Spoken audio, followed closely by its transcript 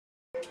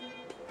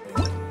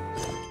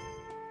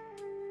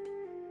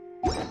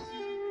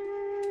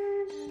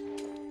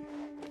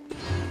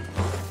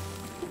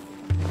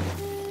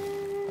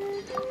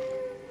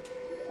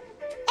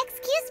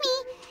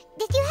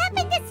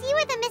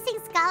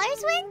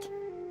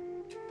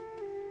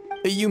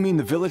You mean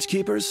the village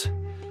keepers?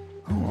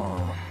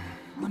 Oh,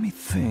 let me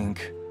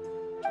think.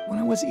 When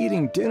I was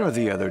eating dinner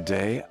the other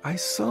day, I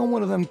saw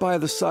one of them by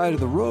the side of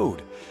the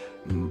road,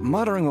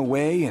 muttering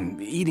away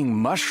and eating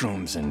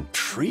mushrooms and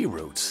tree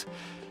roots.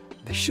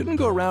 They shouldn't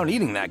go around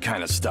eating that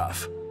kind of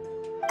stuff.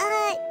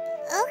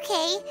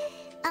 Okay.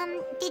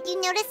 Did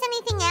you notice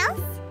anything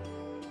else?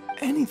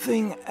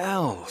 Anything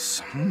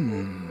else?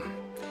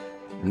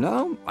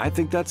 No, I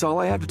think that's all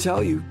I have to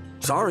tell you.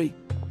 Sorry.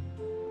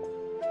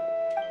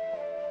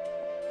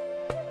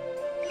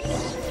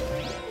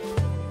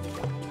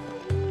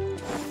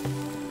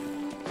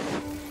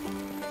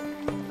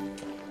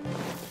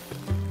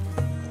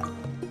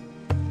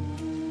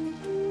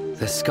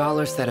 The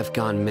scholars that have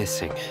gone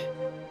missing.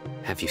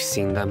 Have you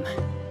seen them?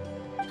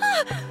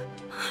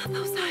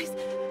 Those eyes.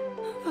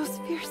 Those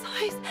fierce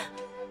eyes.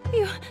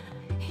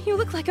 You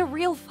look like a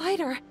real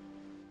fighter.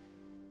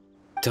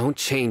 Don't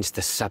change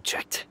the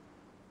subject.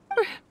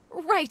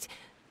 Right.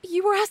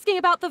 You were asking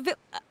about the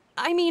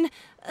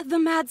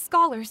mad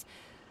scholars.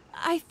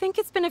 I think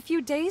it's been a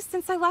few days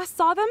since I last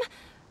saw them.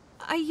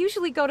 I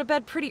usually go to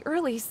bed pretty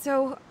early,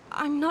 so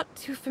I'm not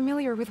too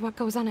familiar with what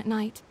goes on at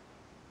night.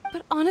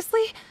 But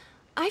honestly,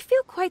 I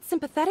feel quite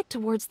sympathetic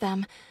towards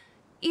them.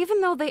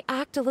 Even though they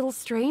act a little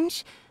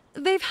strange,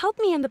 they've helped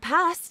me in the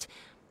past.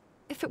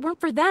 If it weren't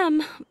for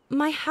them,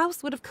 my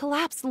house would have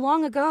collapsed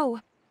long ago.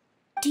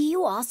 Do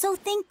you also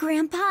think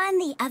Grandpa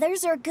and the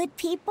others are good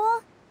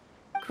people?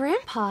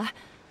 Grandpa?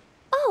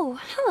 Oh,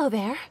 hello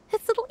there.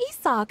 It's little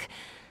Isak.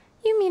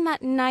 You mean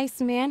that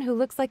nice man who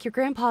looks like your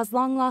grandpa's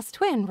long-lost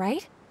twin,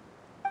 right?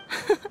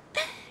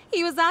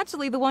 He was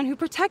actually the one who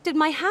protected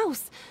my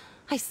house.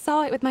 I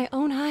saw it with my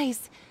own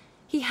eyes.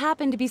 He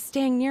happened to be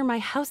staying near my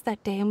house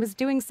that day and was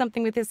doing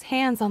something with his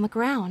hands on the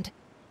ground.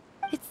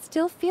 It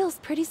still feels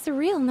pretty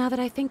surreal now that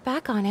I think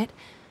back on it.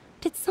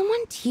 Did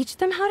someone teach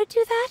them how to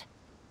do that?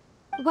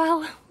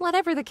 Well,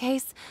 whatever the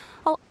case,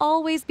 I'll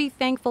always be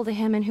thankful to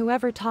him and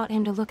whoever taught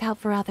him to look out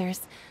for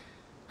others.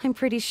 I'm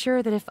pretty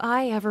sure that if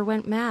I ever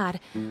went mad,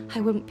 I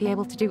wouldn't be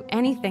able to do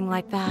anything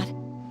like that.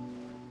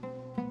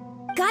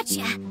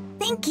 Gotcha.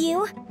 Thank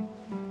you.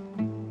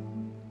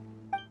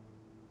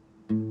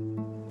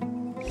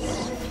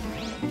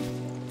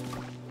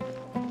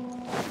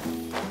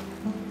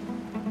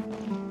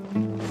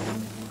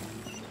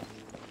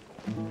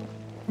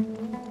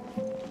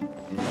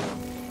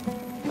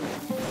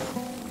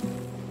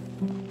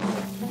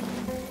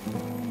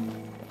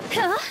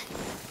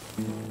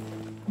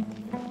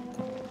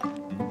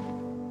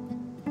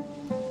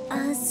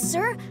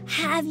 Sir,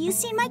 have you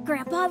seen my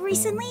grandpa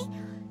recently?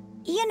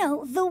 You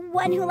know, the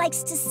one who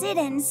likes to sit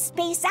and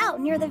space out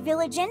near the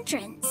village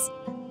entrance.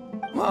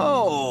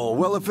 Oh,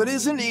 well, if it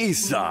isn't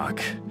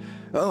Isak.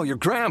 Oh, your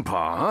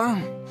grandpa,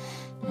 huh?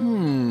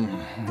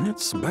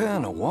 It's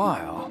been a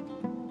while.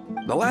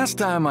 The last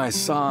time I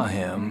saw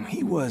him,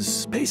 he was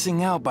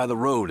spacing out by the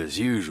road as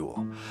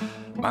usual.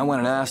 I went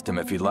and asked him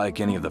if he'd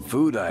like any of the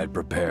food I had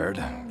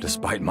prepared,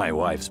 despite my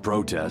wife's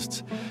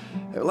protests.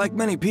 Like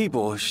many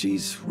people,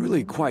 she's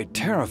really quite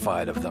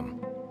terrified of them.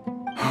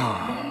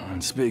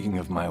 And speaking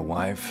of my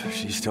wife,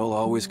 she's still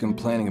always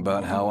complaining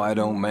about how I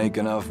don't make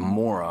enough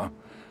mora.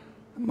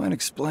 That might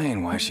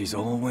explain why she's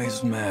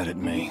always mad at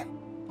me.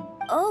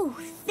 Oh,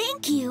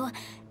 thank you.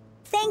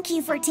 Thank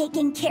you for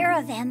taking care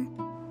of him.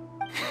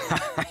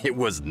 It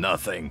was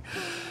nothing.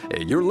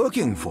 You're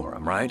looking for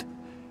him, right?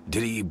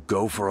 Did he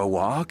go for a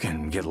walk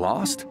and get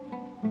lost?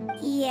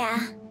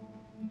 Yeah.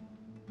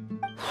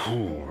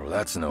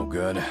 That's no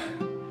good.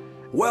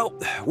 Well,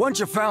 once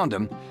you found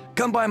him,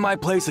 come by my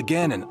place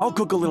again and I'll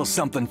cook a little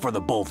something for the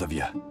both of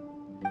you.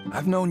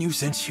 I've known you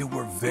since you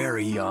were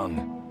very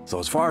young, so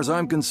as far as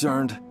I'm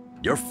concerned,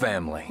 you're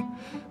family.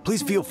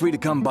 Please feel free to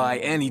come by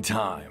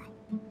anytime.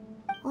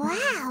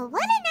 Wow,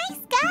 what a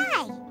nice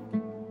guy!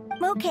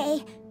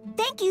 Okay,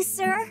 thank you,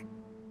 sir.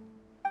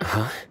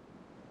 Huh?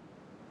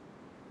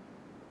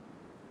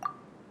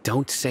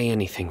 Don't say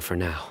anything for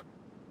now.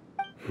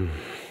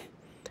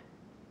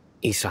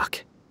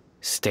 Isak,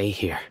 stay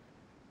here.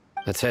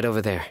 Let's head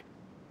over there.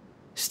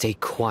 Stay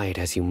quiet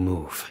as you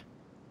move.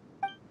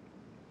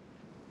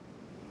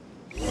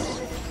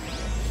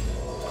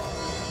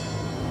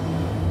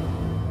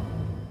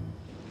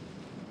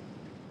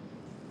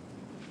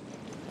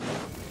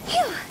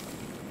 Phew.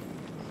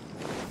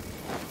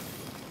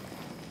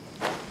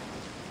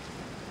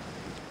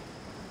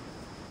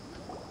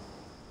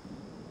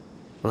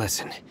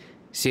 Listen,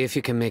 see if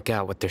you can make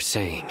out what they're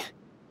saying.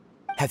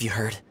 Have you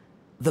heard?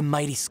 The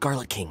mighty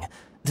Scarlet King,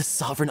 the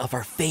sovereign of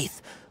our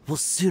faith, will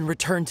soon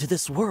return to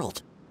this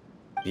world.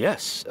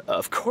 Yes,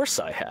 of course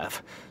I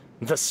have.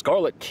 The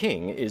Scarlet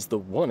King is the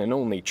one and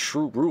only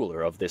true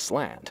ruler of this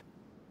land.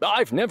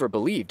 I've never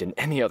believed in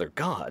any other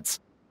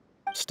gods.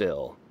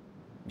 Still,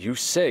 you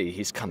say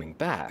he's coming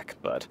back,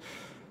 but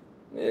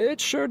it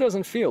sure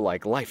doesn't feel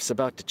like life's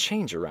about to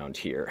change around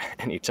here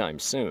anytime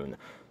soon.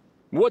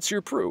 What's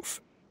your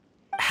proof?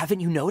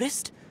 Haven't you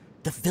noticed?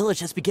 The village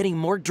has been getting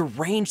more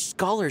deranged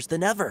scholars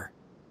than ever.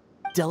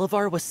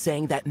 Delavar was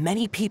saying that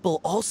many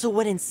people also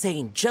went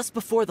insane just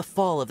before the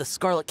fall of the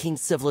Scarlet King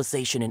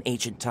civilization in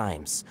ancient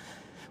times.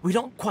 We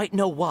don't quite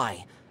know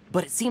why,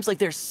 but it seems like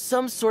there's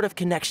some sort of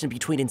connection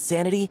between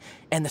insanity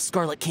and the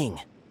Scarlet King.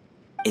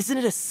 Isn't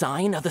it a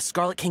sign of the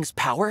Scarlet King's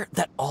power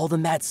that all the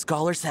mad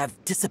scholars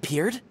have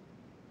disappeared?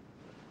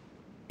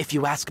 If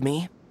you ask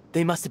me,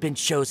 they must have been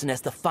chosen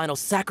as the final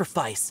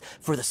sacrifice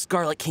for the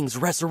Scarlet King's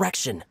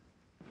resurrection.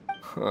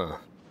 Huh.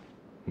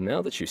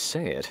 Now that you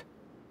say it,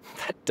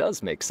 that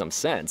does make some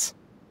sense.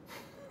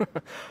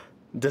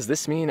 Does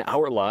this mean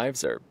our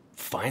lives are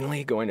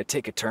finally going to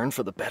take a turn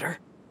for the better?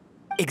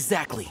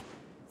 Exactly.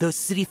 Those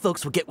city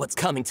folks will get what's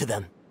coming to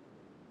them.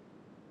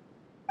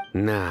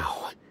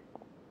 Now,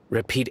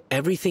 repeat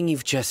everything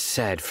you've just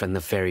said from the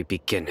very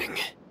beginning.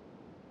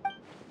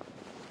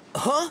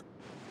 Huh?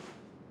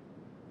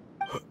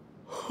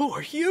 Who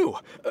are you?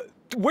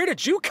 Where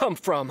did you come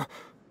from?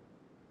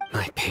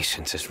 My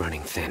patience is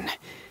running thin.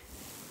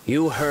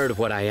 You heard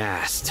what I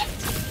asked.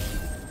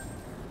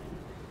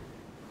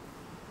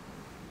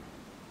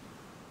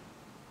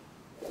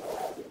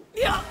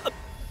 Yeah,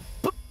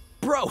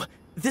 bro,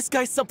 this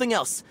guy's something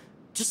else.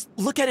 Just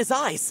look at his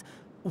eyes.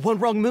 One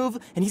wrong move,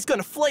 and he's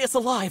gonna flay us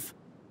alive.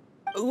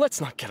 Let's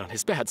not get on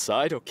his bad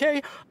side,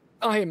 okay?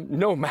 I am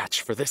no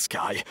match for this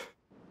guy.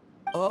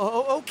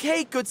 Oh,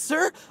 okay, good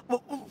sir.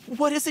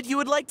 What is it you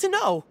would like to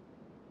know?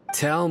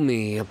 Tell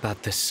me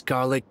about the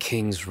Scarlet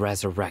King's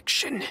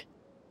resurrection.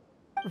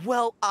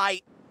 Well,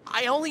 I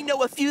only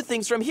know a few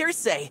things from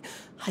hearsay.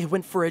 I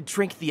went for a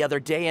drink the other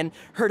day and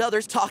heard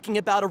others talking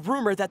about a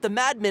rumor that the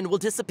madmen will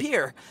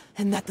disappear,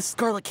 and that the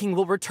Scarlet King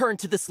will return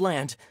to this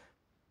land.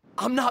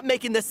 I'm not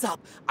making this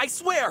up, I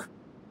swear!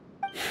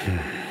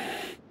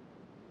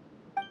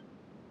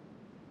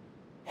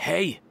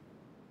 Hey,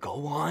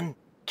 go on.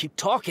 Keep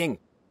talking.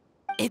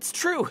 It's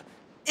true.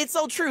 It's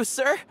all true,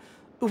 sir.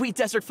 We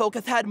desert folk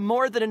have had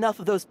more than enough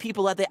of those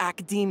people at the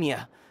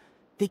academia.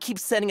 They keep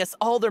sending us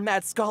all their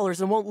mad scholars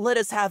and won't let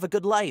us have a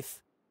good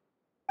life.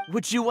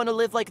 Would you want to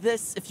live like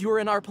this if you were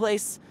in our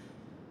place?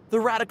 The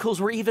radicals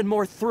were even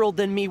more thrilled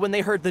than me when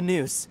they heard the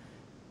news.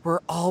 We're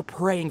all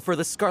praying for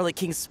the Scarlet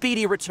King's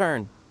speedy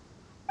return.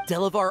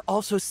 Delavar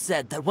also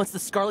said that once the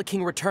Scarlet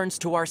King returns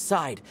to our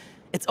side,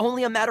 it's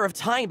only a matter of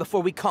time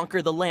before we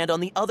conquer the land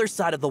on the other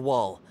side of the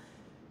wall.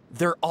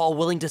 They're all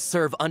willing to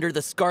serve under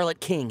the Scarlet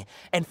King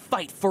and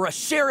fight for a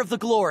share of the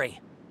glory.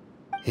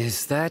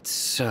 Is that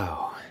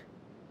so?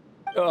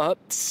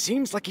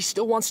 Seems like he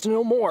still wants to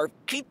know more.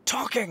 Keep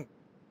talking.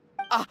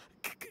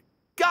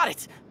 Got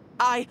it.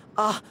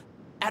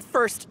 At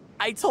first,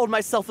 I told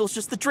myself it was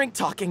just the drink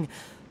talking,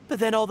 but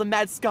then all the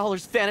mad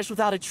scholars vanished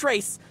without a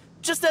trace,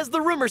 just as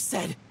the rumors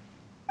said.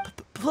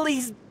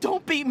 Please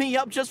don't beat me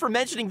up just for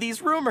mentioning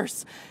these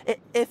rumors.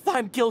 If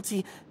I'm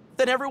guilty,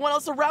 then everyone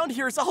else around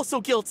here is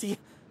also guilty.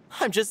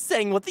 I'm just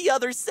saying what the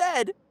others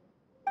said.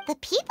 The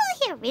people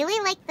here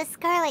really like the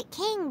Scarlet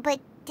King,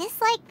 but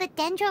dislike the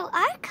Dendro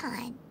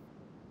Archon.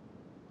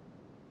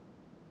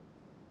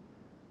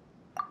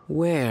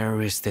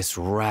 Where is this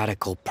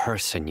radical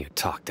person you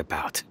talked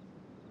about?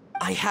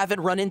 I haven't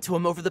run into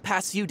him over the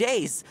past few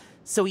days,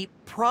 so he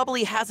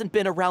probably hasn't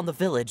been around the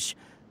village.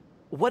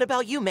 What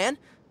about you, man?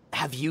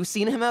 Have you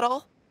seen him at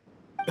all?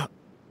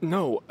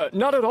 No,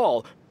 not at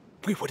all.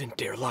 We wouldn't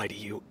dare lie to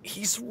you.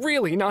 He's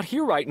really not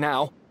here right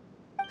now.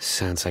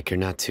 Sounds like you're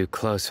not too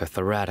close with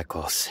the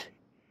radicals.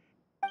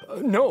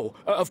 No,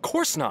 of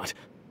course not.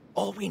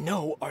 All we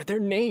know are their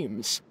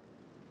names.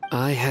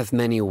 I have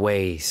many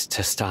ways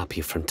to stop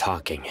you from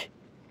talking,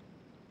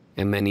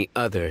 and many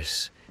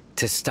others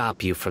to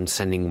stop you from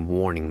sending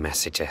warning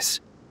messages.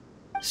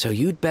 So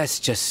you'd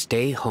best just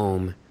stay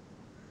home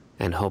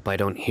and hope I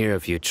don't hear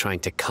of you trying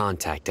to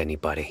contact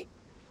anybody.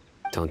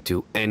 Don't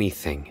do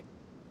anything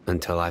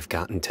until I've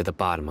gotten to the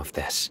bottom of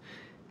this.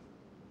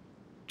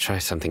 Try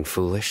something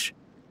foolish,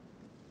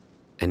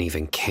 and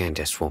even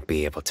Candace won't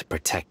be able to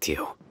protect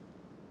you.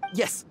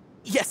 Yes,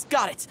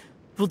 got it.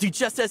 We'll do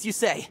just as you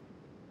say.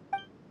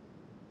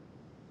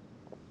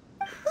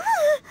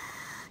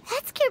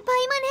 That scared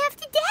Paimon half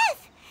to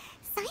death.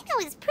 Sino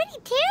is pretty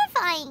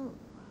terrifying.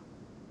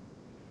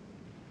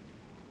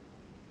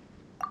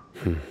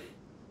 He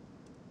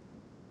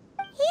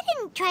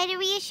didn't try to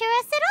reassure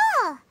us at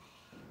all.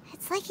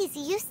 It's like he's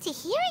used to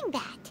hearing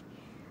that.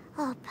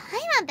 Oh,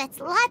 Paimon bets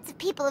lots of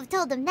people have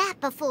told him that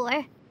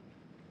before.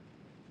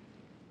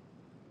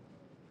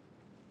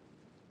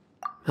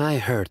 I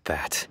heard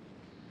that.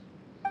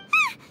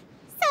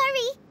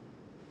 Sorry.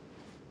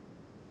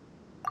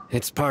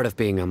 It's part of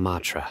being a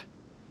Matra.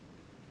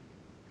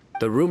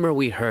 The rumor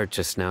we heard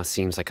just now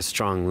seems like a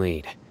strong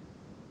lead,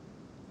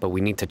 but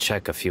we need to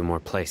check a few more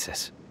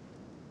places.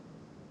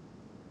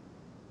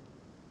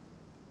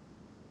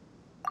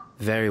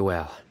 Very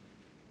well.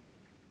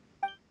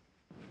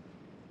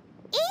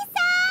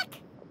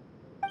 Isaac!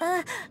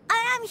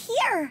 I'm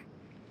here.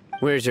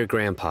 Where's your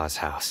grandpa's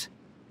house?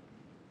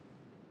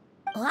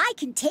 Well, I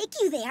can take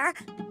you there.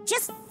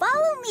 Just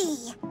follow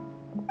me.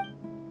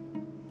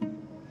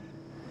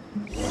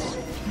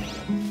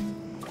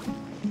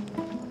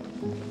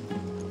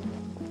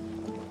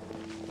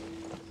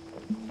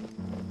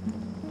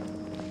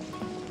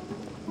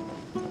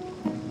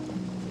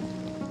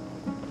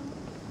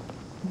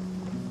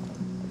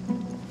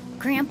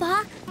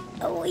 Grandpa?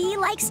 Oh, he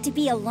likes to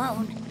be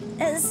alone.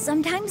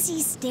 Sometimes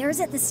he stares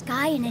at the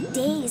sky in a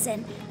daze,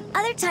 and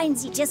other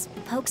times he just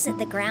pokes at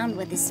the ground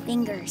with his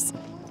fingers.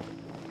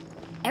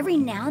 Every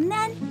now and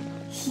then,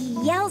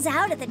 he yells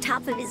out at the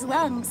top of his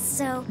lungs,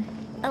 so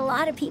a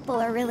lot of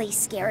people are really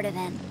scared of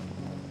him.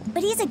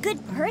 But he's a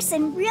good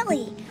person,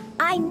 really.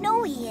 I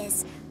know he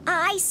is.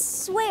 I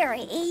swear,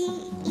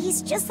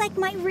 he's just like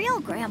my real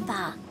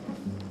grandpa.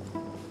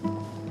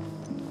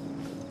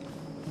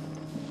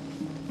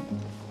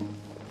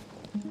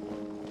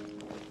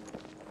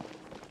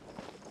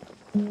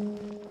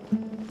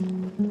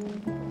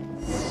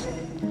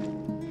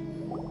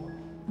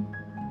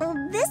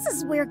 Well, this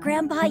is where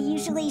Grandpa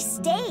usually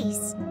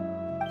stays.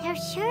 There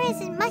sure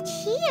isn't much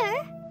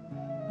here.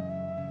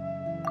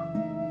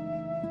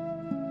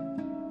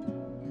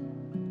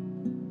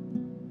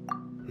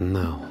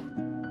 No.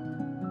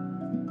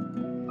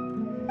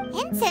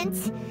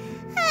 Incense?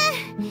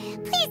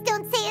 Please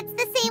don't say it's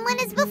the same one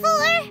as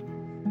before.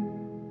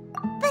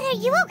 But are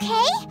you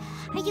okay?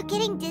 Are you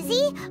getting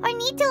dizzy or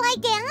need to lie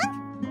down?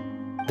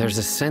 There's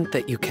a scent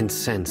that you can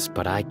sense,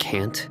 but I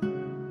can't.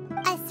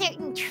 A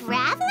certain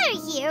traveler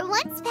here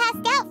once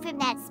passed out from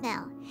that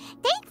smell.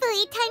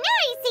 Thankfully,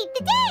 Tighnari saved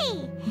the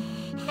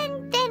day.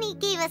 And then he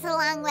gave us a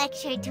long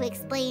lecture to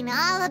explain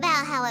all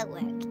about how it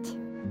worked.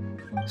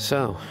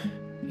 So,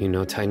 you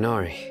know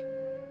Tighnari?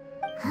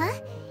 Huh?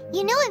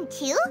 You know him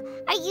too?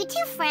 Are you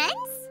two friends?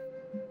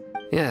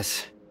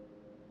 Yes.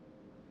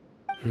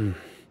 Now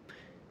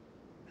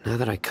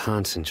that I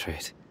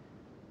concentrate,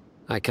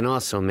 I can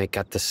also make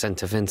out the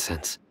scent of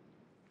incense.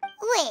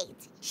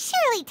 Wait,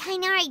 surely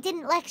Tighnari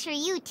didn't lecture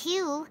you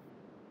too?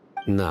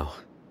 No.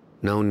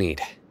 No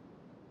need.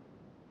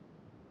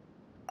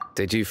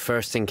 Did you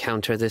first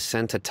encounter this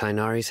scent at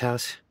Tighnari's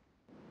house?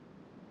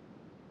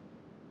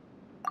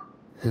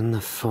 In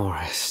the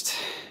forest.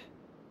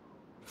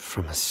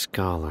 From a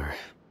scholar.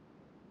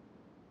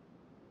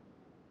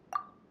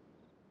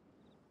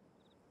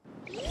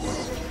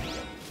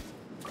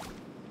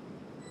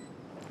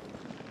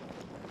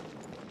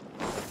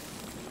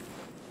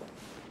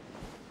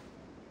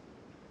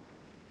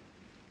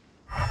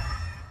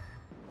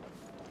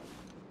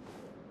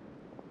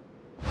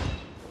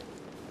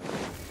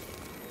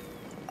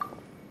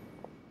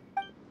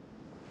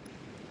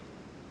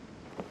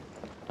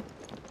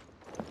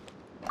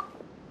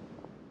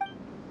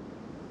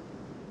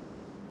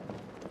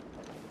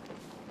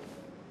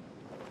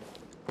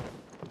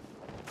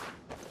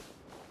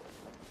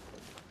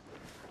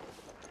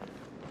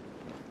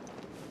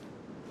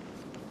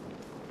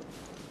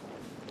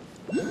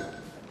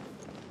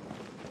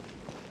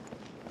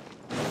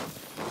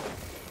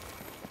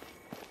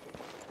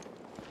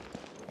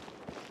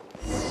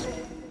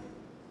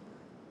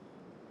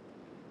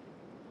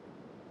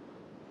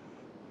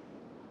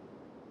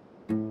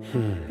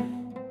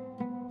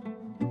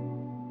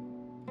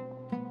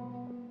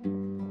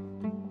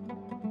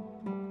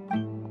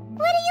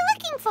 What are you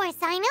looking for,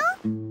 Sino?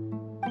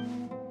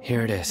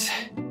 Here it is.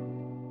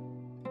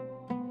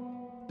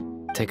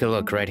 Take a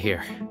look right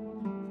here.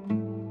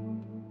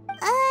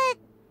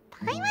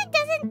 Paimon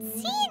doesn't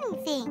see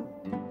anything.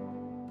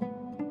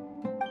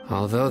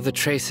 Although the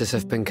traces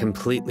have been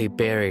completely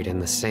buried in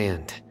the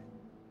sand,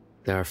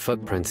 there are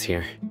footprints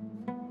here.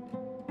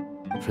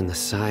 From the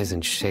size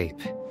and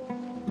shape,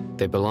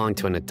 they belong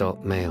to an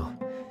adult male.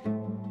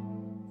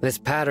 This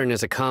pattern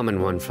is a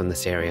common one from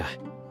this area.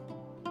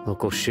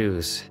 Local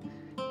shoes.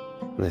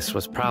 This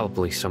was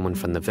probably someone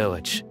from the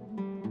village.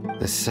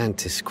 The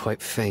scent is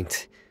quite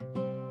faint,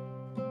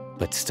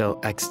 but still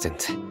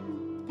extant.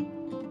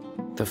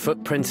 The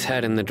footprints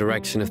head in the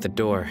direction of the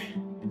door.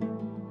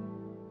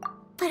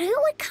 But who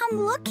would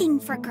come looking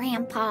for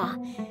Grandpa?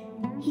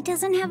 He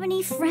doesn't have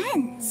any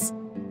friends.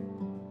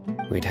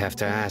 We'd have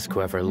to ask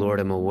whoever lured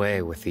him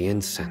away with the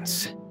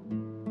incense.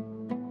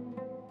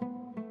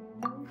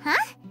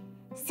 Huh?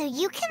 So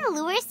you can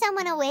lure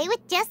someone away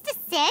with just a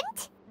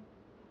scent?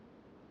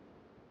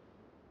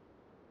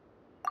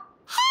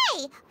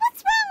 Hey!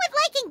 What's wrong with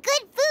liking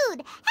good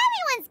food?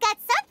 Everyone's got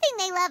something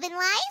they love in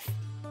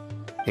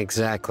life.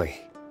 Exactly.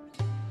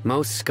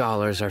 Most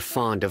scholars are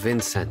fond of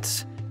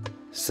incense,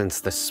 since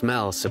the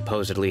smell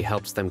supposedly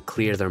helps them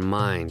clear their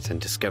minds and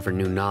discover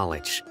new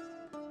knowledge.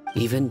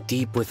 Even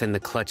deep within the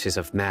clutches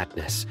of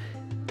madness,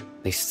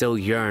 they still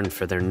yearn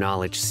for their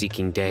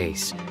knowledge-seeking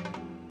days,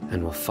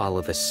 and will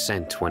follow the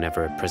scent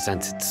whenever it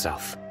presents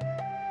itself.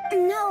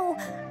 No,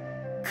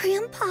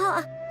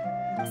 Grandpa.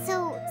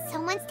 So,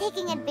 someone's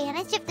taking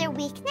advantage of their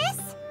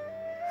weakness?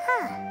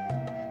 Huh.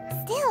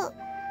 Still,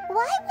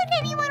 why would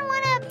anyone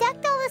want to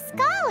abduct all the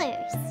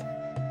scholars?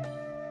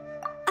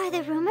 Are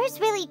the rumors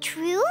really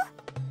true?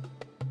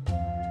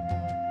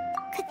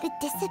 Could the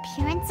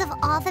disappearance of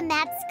all the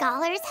mad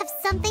scholars have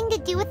something to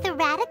do with the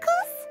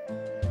radicals?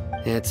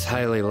 It's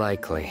highly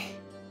likely.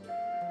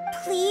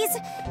 Please,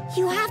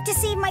 you have to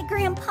save my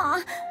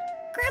Grandpa.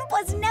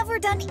 Grandpa's never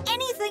done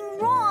anything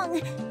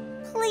wrong.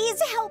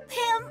 Please help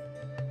him.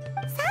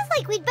 Sounds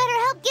like we'd better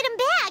help get him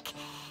back.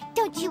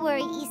 Don't you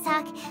worry,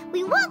 Isak.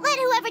 We won't let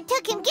whoever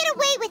took him get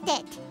away with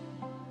it.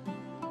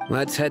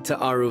 Let's head to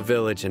Aru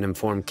Village and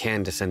inform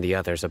Candace and the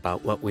others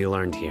about what we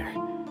learned here.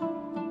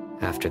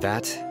 After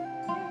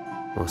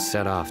that, we'll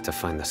set off to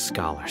find the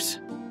scholars.